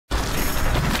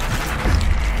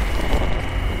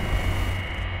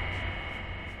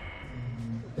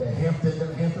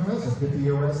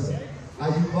50-year resident. You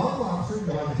love lobster, you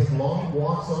like to take long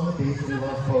walks on the beach, and you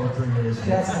love poetry and music.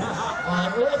 That's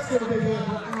nice. Let's give a big hand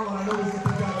for Alan. I know this is a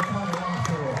big out of time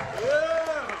lobster roll.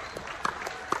 Yeah!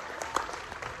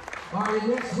 All right,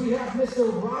 next we have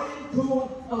Mr. Ryan Kuhn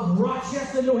of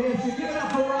Rochester, New Hampshire. Give it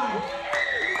up for Ryan.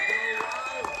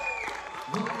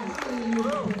 Ryan, how many of you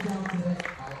have been down today?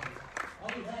 I'll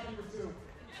be happy with two.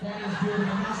 That is beautiful.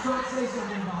 Now, Scott, say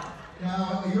something about it.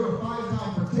 Now, you're a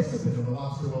 5-time participant in the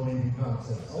lobster roll making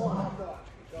contest. Oh, I'm not.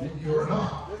 You're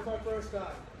not. This is my first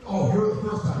time. Oh, you're the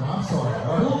first time. I'm sorry.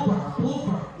 All right.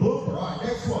 Blooper. Blooper. All right,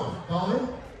 next one. Colin?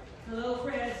 Hello,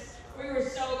 Chris. We were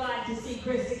so glad to see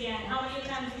Chris again. How many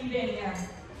times have you been here?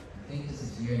 I think this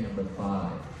is year number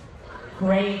 5.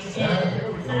 Great. Yeah,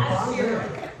 And last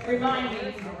year, remind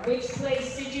me, which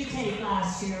place did you take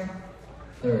last year?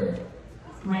 3rd.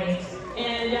 Great.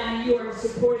 And you are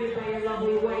supported by your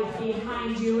lovely wife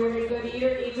behind you. Every good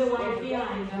eater needs a wife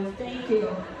behind them. Thank you.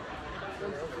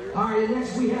 All right,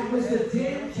 next we have Mr.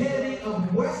 Dan Kennedy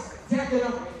of West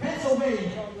Texas,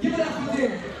 Pennsylvania. Give it up for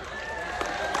Dan.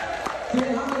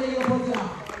 Dan, how many are you going to put down?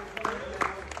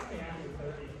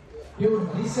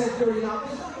 Beautiful. He said 30 now.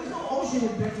 There's no ocean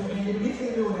in Pennsylvania, but he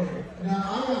can't do it here. Now,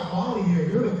 I got Molly here.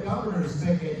 You're the governor's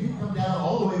ticket. You come down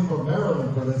all the way from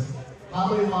Maryland for this.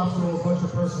 How many lobster rolls? What's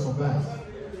your personal best?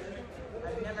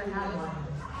 I've never had one.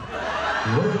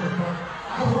 We're going to find.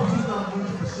 I hope he's not going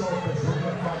to the show because we're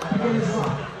going to find out. Begin this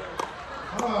one.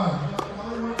 All right.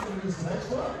 Molly, want to do this next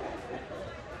one?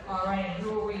 All right, who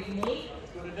are we? Nate?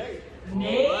 Let's go to Nate.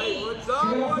 Nate? All right,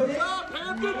 what's up,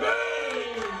 Hampton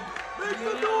Beach? Make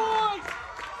some noise!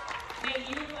 Nate,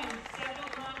 you won several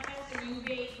contests and you've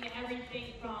eaten everything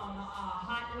from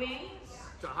hot wings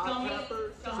To hot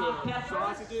peppers, to hot peppers.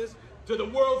 sausages, to the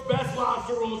world's best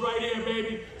lobster rolls right here,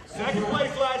 baby. Second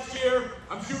place last year.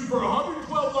 I'm shooting for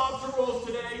 112 lobster rolls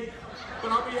today,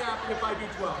 but I'll be happy if I do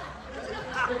 12.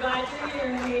 We're glad you're here,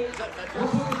 Nate. Let's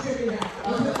put the chicken hat.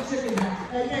 Let's put the chicken hat.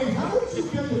 Hey, Dave, how did you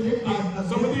get the nickname?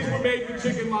 Some of these were made with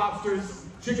chicken lobsters.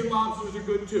 Chicken lobsters are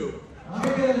good too.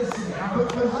 Chicken of the sea.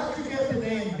 But how did you get the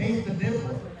name Nate the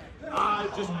Nibbler?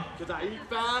 Just because I eat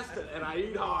fast and I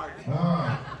eat hard. All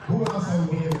right. Who else have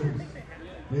we introduced?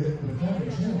 The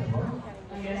channel, right?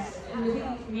 I guess. And I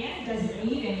think man doesn't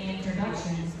need any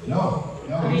introductions. No,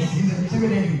 he's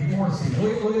intimidating force here.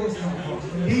 Look at this guy, folks.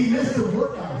 He missed a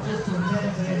workout just to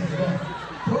attend today's event.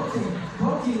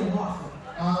 Protein and waffle.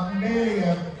 Manny,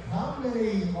 how many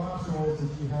lobster rolls did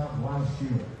you have last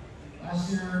year?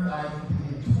 Last year, I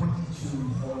completed 22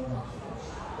 whole lobster rolls.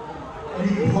 And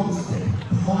he posted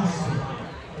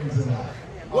into that.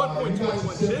 1.21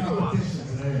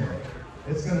 gigawatts today.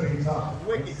 It's going to be tough.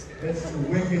 Wicked. It's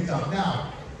wicked tough.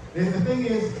 Now, the thing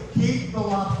is, keep the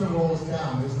lobster rolls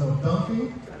down. There's no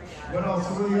dunking. What else?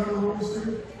 What are the other rules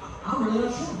here? I'm really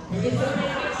not sure. It's a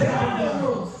picnic style.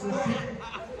 Rules.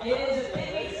 It is a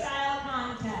picnic style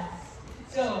contest.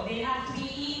 So they have to be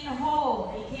eaten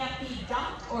whole. They can't be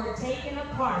dumped or taken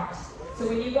apart. So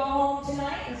when you go home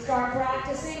tonight and start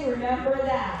practicing, remember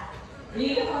that.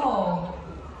 Eat them whole.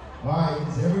 All right,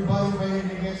 is everybody ready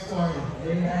to get started?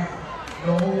 Yeah.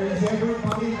 No, is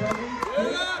everybody ready?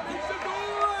 Yeah, keep the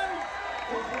going!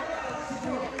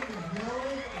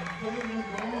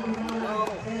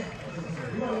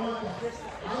 We don't want that.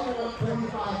 I want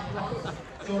 25 plus.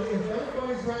 So if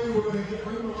everybody's ready, we're going to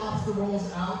bring the lobster rolls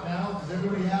out now. Does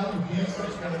everybody have them? Yes,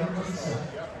 everybody's set.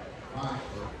 All right.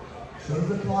 Show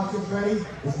the clock is ready.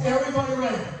 Is everybody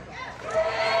ready?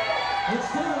 Let's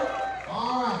do it.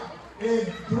 All right. In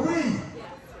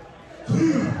 3,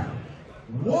 2,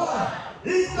 1.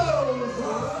 Eat those!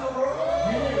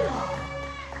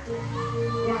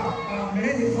 Wow,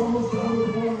 Manny's almost done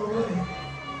with one already.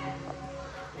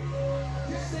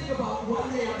 Just think about what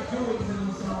they are doing to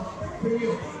themselves. For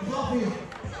you. It's all for you.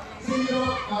 See, you know,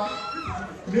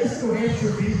 Miss New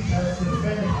Hampshire Beach has the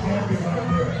defending champion right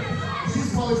here. She's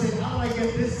probably saying, how do I get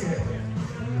this kid?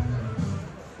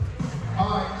 All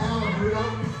right, Alan, we're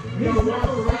up. We got to wrap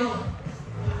around.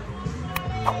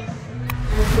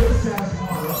 And Chris has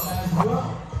one up as well.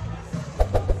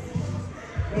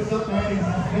 What's up, Manny?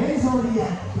 Manny's already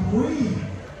at 3.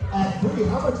 At 3.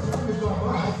 How much time has gone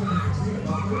by? I think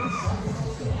about 30 seconds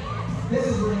or so. This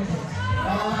is ridiculous.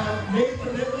 Nate the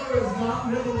Nibbler is not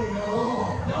nibbling at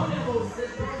all. No nibbles.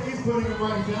 He's putting it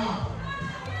right down.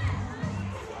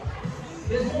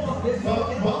 There's more.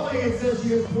 Molly, it says she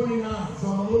has 29, so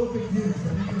I'm a little confused. I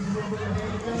think there's a little bit of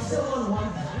hand. We're still on one.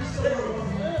 We're still on one.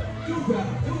 Do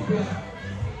better. Do better.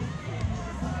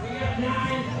 We got 9.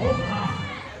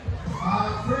 Oh,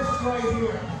 Chris right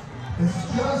here is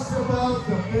just about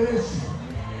to finish.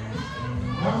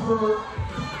 Number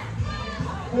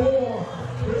 4.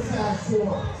 Chris has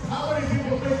 4. How many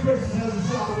people think Chris has a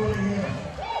shot of winning here?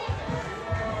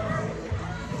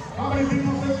 How many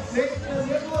people think Nathan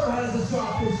Nibbler has a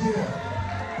shot this year?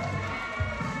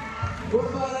 What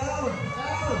about Alan?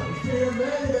 Alan, he's been here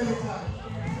many times.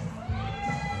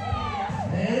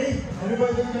 Manny?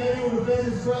 Anybody think Manny will defend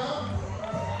his crown?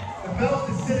 The belt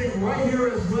is sitting right here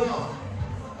as well.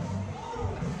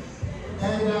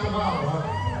 And wow.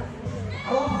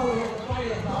 I love how we have to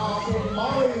fight about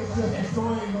Molly is just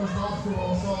destroying those lobster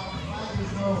rolls, so I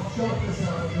just know choke this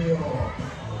out of me at all.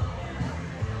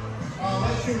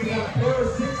 Let's see, we got a pair of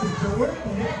 6s. So we're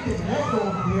neck and neck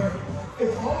over here.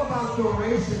 It's all about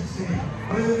duration, see.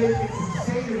 Whether they can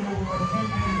sustain it over a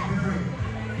 10-minute period.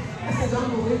 This is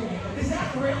unbelievable. Is that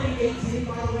really 18,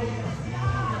 by the way?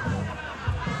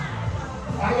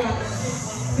 I got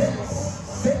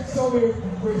 6 over here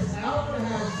from Chris. Alvin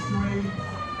has 3.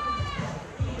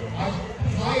 I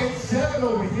had 7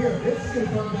 over here. This is going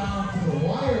to come down to the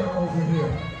wire over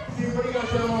here. See, what do you got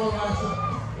down on the right side?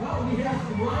 Well, we have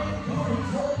Ryan Cooper,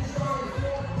 he's holding strong at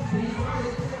 4. He's right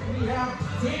at 10. We have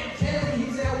Dan Kennedy,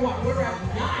 he's at what? We're at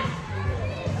 9.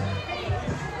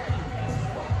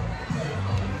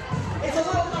 It's a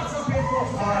little nuts up here,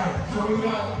 folks. All right, so we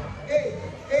got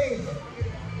 8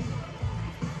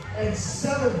 and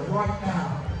 7 right now.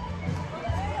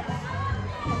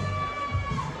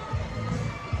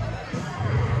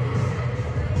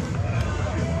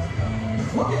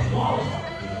 Look at Wally.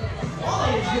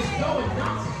 Wally is just going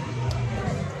nuts.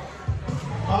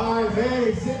 All right, man,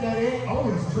 he's sitting at 8. Oh,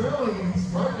 he's trailing.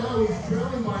 Right now, he's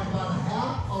trailing by about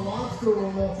half a lobster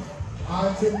roll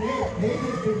to Nate. Nate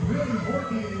has been really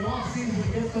working in the off-season to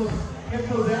get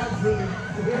those abs really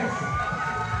relaxed.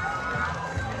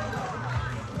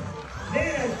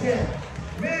 Nate at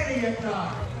 10. Manny at 9.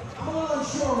 I'm a little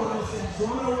unsure on this thing, so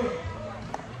I'm going to wait.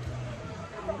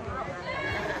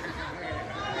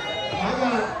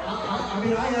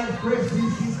 I had Chris,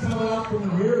 he's coming up from the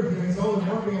rear here. He's holding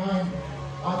one behind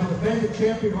the defending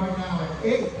champion right now at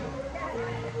 8.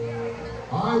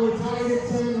 All right, we're tied at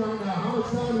 10 right now. How much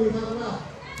time do we have left?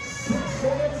 6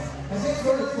 minutes and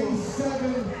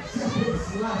 37 seconds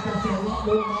left after a lot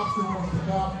more lobster rolls to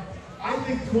come. I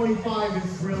think 25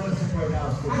 is realistic right now,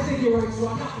 Steve. I think you're right, so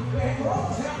I'm not. We're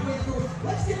almost halfway through.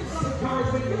 Let's give him some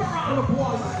encouragement. Give him a round of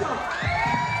applause. Let's go.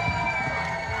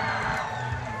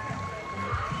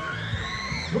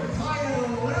 We're tied at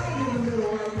 11 in the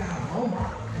middle right now. Oh my.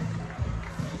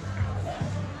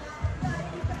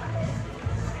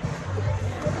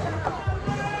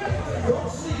 Don't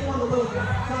sleep on the little guy.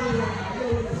 I'm telling you right now. Get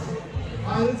away from this.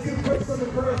 All right, let's give Chris some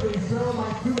encouragement. He's throwing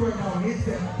like 2 right now. He needs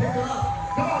to pick it up.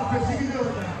 Come on, Chris, you can do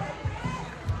it now.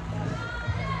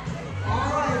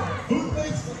 All right, who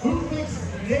thinks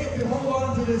Nate can hold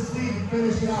on to this lead and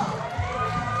finish it out?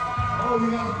 Oh,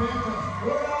 we got a phantom.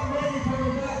 We're not ready to bring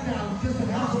it back now. It's just an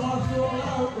house of lobster roll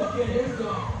out. Look at him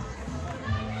go.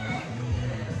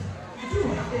 You do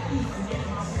have to eat to get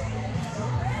muscle.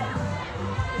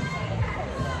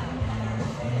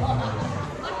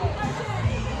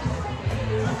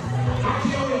 I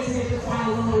can't wait to get this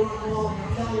final one on all of them.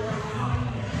 I'm telling you right now.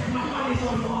 My money's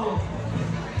on all of them.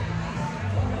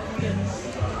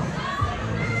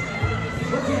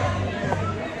 Look at it.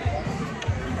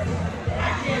 I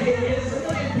can't hit it. There's a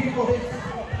million people here.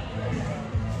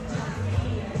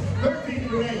 13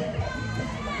 for Nate.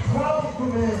 12 for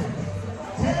Manny.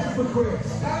 10 for Chris.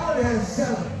 Alan has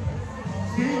 7.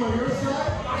 Steve, on your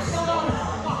side? I still don't know.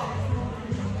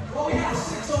 Well, we have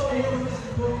 6 over here with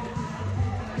Mr. Boone.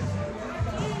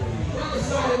 The other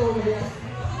side over here.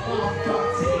 13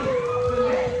 for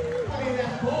Nate. I mean,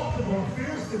 that Baltimore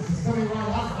fierceness is coming right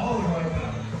out all the way now.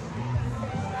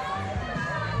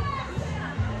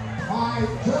 All right,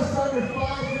 just under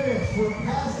 5 minutes. We're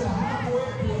past the halfway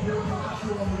point here in the lobster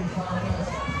rolling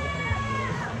contest.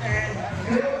 And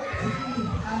 14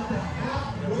 at the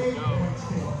halfway point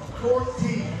still.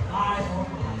 14. I'm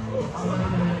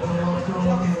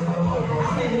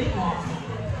getting it off.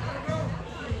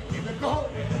 Keep it going.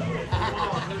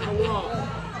 There's a wall.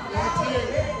 That's it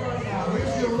right now.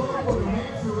 Here's your look for the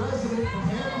Hampshire resident from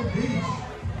Hampton Beach.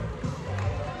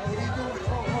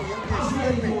 How's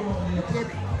Manny doing over there?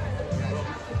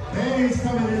 Manny's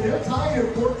coming in. They're tied at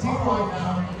 14 right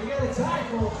now. We got a tie,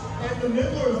 folks. And the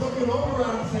Nibbler is looking over at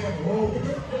him saying, whoa.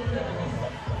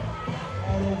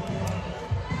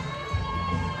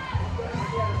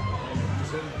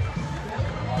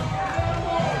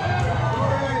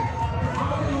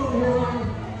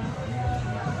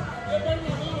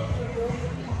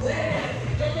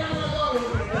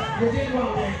 You did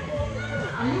well, man.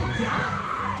 Are you down?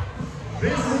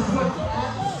 This is what's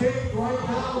at stake right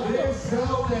now. This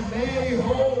belt that Manny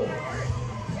holds.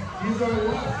 He's our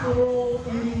lobster roll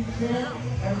eating champ,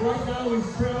 and right now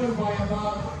he's trailing by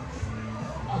about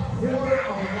a quarter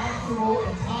of a lobster roll,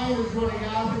 and time is running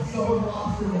out of some of the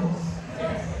lobster rolls.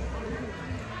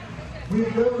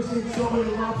 We've never seen so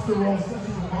many lobster rolls such as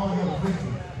the Molly of 50.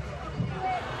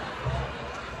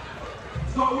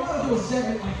 Scott, we're going to do a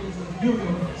segment like this with you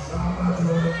doing this. I'm not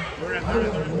doing it. We're at I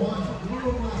have one.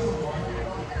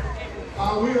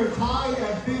 We are tied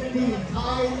at 15.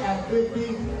 Tied at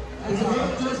 15. That's all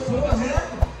right. Just pulled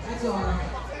ahead. That's all right.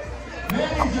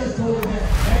 Manny just pulled ahead.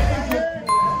 Manny just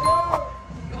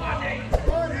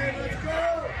pulled ahead.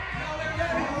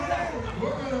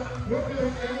 We're gonna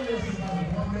end this in about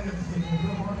 1 minute, Steve.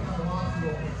 We're working on a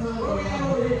lobster roll.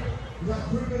 We got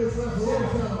 3 minutes left. We're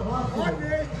working on a lobster roll.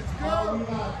 We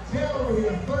got 10 over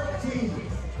here, 13.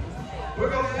 We're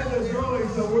going to end this early,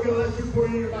 so we're going to let you put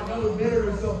in about another minute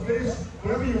or so. Finish,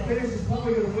 whatever you finish is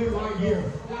probably going to win right here.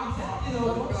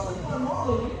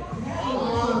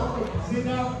 See,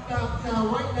 now,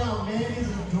 right now, Manny's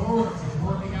endurance is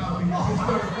working out because he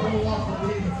started pulling off the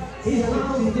lead. He's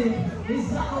knuckles deep. He's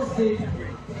knuckles deep.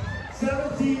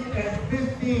 17 and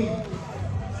 15.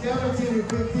 17 and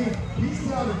 15. He's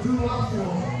down to 2 lobster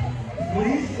rolls.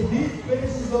 If he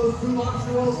finishes those 2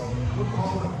 lobster rolls, we'll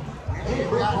call it.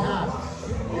 We're calling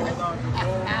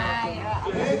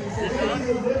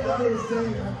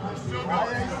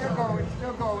it.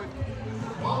 Still going.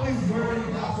 Molly's wearing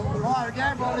that. Come on,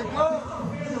 again, Molly, go.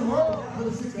 For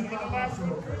the 65 lobster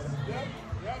roll. Yep,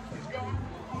 he's going.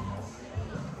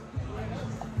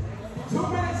 2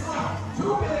 minutes left. 2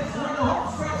 minutes. We're in the home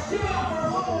stretch. Give it up for a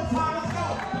little time. Let's go.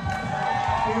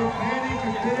 If Manny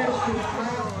can finish his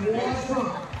last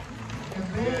one, if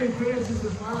Manny finishes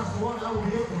his last one, I will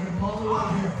hit him and call it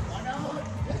out here.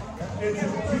 It's a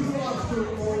 2 lobster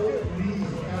roll lead,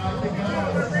 and I think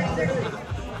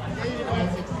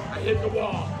I hit the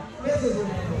wall. This is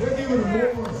ridiculous. they're giving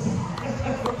him more.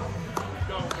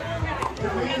 The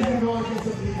man's going to go against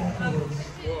the lead afterwards.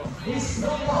 He's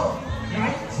still going.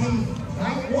 19.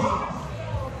 Wow.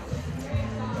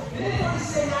 Did anybody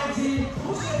say 19?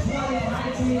 Who said 20?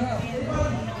 19?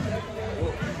 Anybody?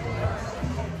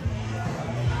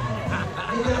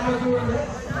 Anybody doing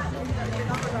this?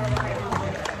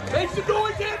 Make some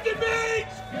noise, Hampton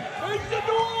Beach! Make some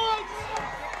noise!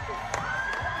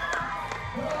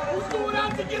 Who's going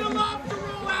out to get a lobster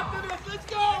roll after this? Let's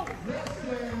go! Let's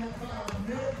say in about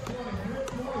minute 20, we're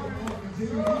going to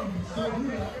continue eating. So do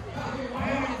that.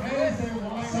 Manny said,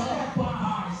 why not? Why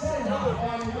not?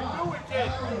 Do it, kid!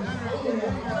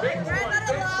 Big We're one, out of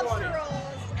big lobster one.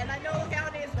 rolls, and I know the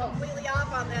county is completely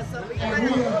off on this, so we And kind we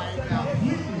of. are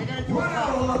not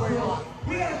a lobster roll.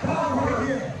 We got a call right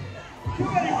here. Too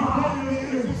many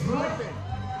competitive eaters, right?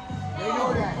 They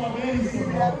know that. Oh, Manny's You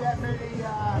have that many,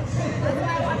 That's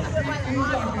why I wanted to find the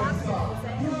lobster rolls.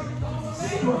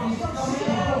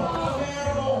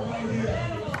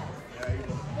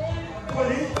 But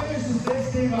he finishes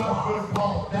this game out for the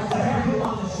call. That's a heavy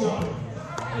on the show.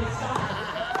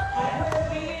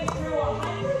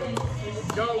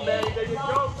 Go, man. There you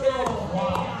go, kid.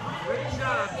 Great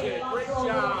job, kid. Great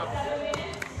job.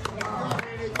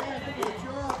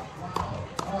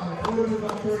 We're going to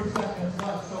about 30 seconds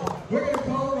left. So we're going to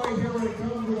call it right here when it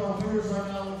comes to our winners right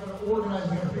now. We're going to organize.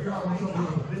 We're going to figure out which one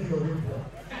we're going to video replay.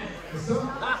 And some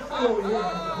over here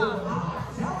has to pull them out.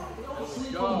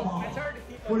 Go.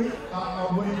 What do you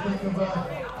think of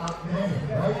Manny,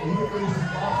 right? He can finish his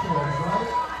lobster rolls, right?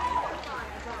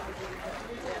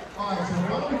 All right, so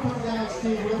why don't we come down,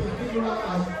 Steve? We're going to figure out,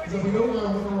 so we know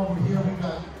our winner over here. We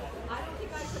got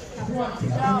 20.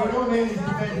 And we know Manny's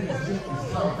defended his 50,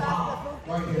 so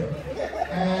right here.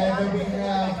 And then we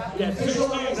have Yeah, 16.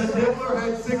 the Diddler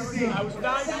had 16. I was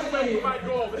 9 feet away from my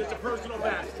goal, but it's a personal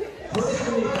best.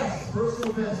 Personal best.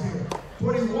 Personal best here.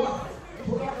 21.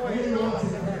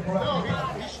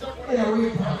 Yeah,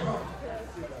 we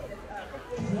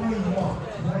 21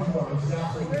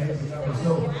 exactly amazing number.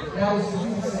 So that is what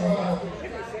you say.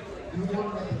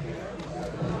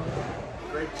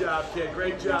 Great job, kid.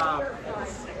 Great job.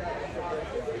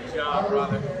 Good job,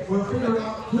 brother. We'll figure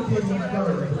out who can be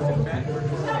third.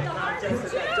 Contest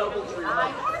is that double tree,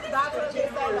 right? That's what they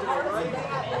said.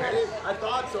 I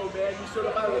thought so, man. You sort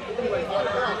of had to be like,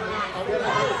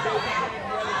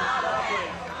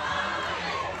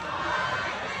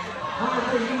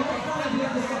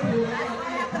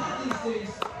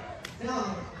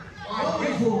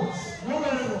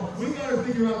 We gotta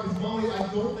figure out because Molly, I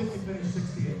don't think he finished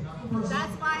 68.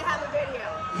 That's why I have a video.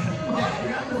 Yeah, we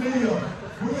got the video.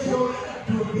 We're gonna go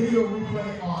do a video replay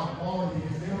on all of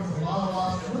these. There was a lot of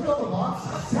lobsters. Look at all the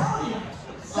lobsters. I'm telling you.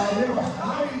 There was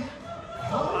how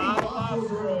many lobsters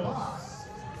were in the box?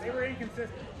 they were inconsistent.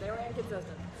 They were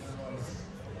inconsistent.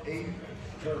 8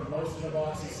 for most of the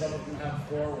boxes. Some of them have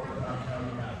 4. We're not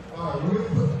counting that. All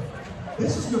right,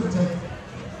 this is going to take.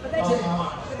 But then you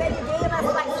gave us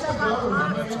like stuff on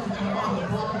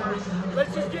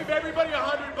Let's just give everybody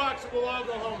 $100 and we'll all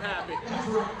go home happy. That's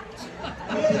right.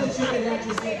 Here's the chicken that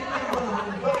you said.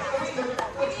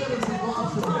 Let's get into some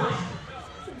lobster rolls.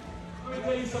 Let me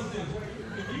tell you something.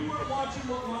 If you weren't watching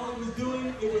what Molly was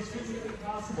doing, it was physically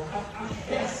impossible.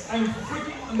 Yes, I'm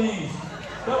freaking amazed.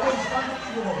 That was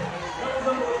unbelievable. That was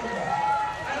unbelievable.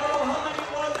 I don't know how many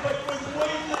it was, but it was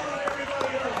way more than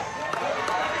everybody else.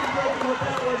 I'm broken what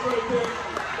that was right there.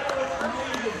 That was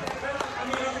amazing.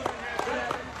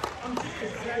 I'm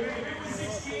serious. If it was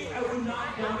 16, I would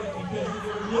not doubt it because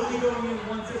they were literally going in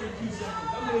once every 2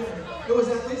 seconds. Unbelievable. It was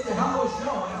at least a hell of a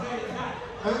show.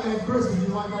 And Chris, did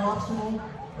you like my lobster roll?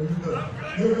 Are you good?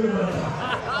 You're good right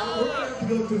now. We're going to have to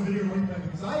go to a video replay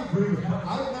because I agree with you.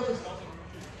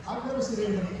 I've never seen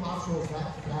anybody eat lobster rolls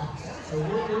that fast. So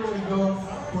we're going to go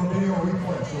for a video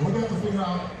replay. So we're going to have to figure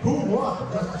out who won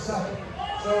in just a second.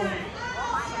 So,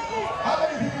 how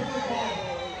many people think Manny?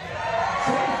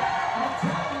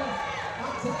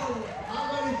 I'm telling you. How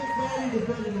many think Manny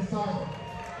defended his title?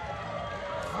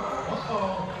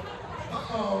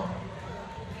 Uh-oh.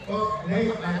 Well, Nate,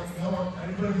 anybody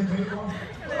think Nate won?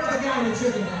 Look at the guy in the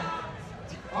chicken hat.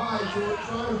 Alright, so we're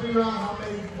trying to figure out how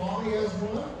many Molly has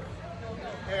won.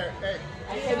 I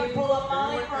said we pull up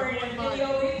Molly for a video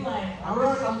replay.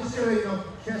 I'm just going to,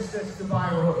 kiss this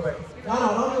goodbye real quick. No,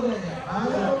 don't do that yet. I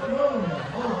don't know.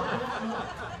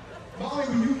 Molly,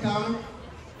 were you counting?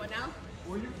 What now?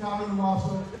 Were you counting the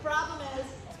lobster? The problem is,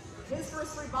 his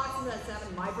first 3 boxes at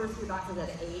 7, my first 3 boxes at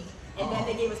 8, and then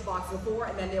they gave us boxes of 4,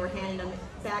 and then they were handing them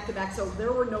back to back, so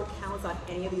there were no counts on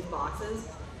any of these boxes.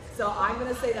 So I'm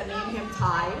going to say that me and him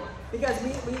tied, because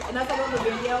and that's on the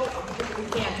video, we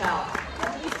can't tell.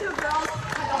 And these 2 girls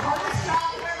had the hardest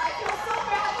job here, and I feel so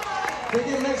bad for them. They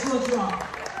did an excellent job.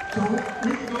 So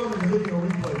we can go to the video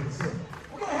replay and see.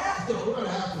 We're going to have to. We're going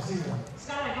to have to see that.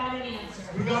 Scott, I got an answer.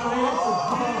 We got an answer.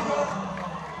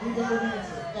 We got an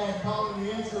answer. And Colin,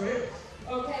 the answer is?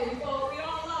 Okay, we all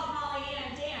love Molly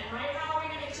and Dan, right? How are we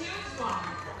going to choose one?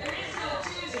 There is no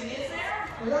choosing, is there?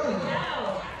 Really?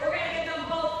 No. We're going to give them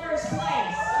both first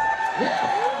place.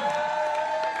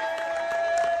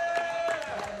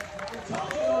 Our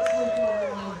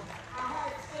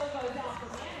heart still goes out for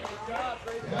Manny. Yeah.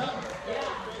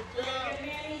 We're going to give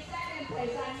Manny second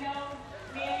place. I know,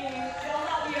 Manny, they'll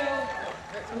help you.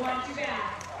 We want you back.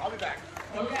 I'll be back.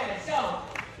 Okay, so,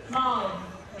 Molly,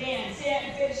 Dan, Sid,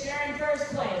 and Fish, you're in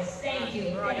first place. Thank you.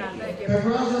 Thank you.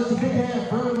 Congratulations, a big hand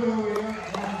for everybody over here.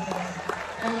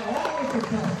 And all the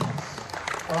contestants.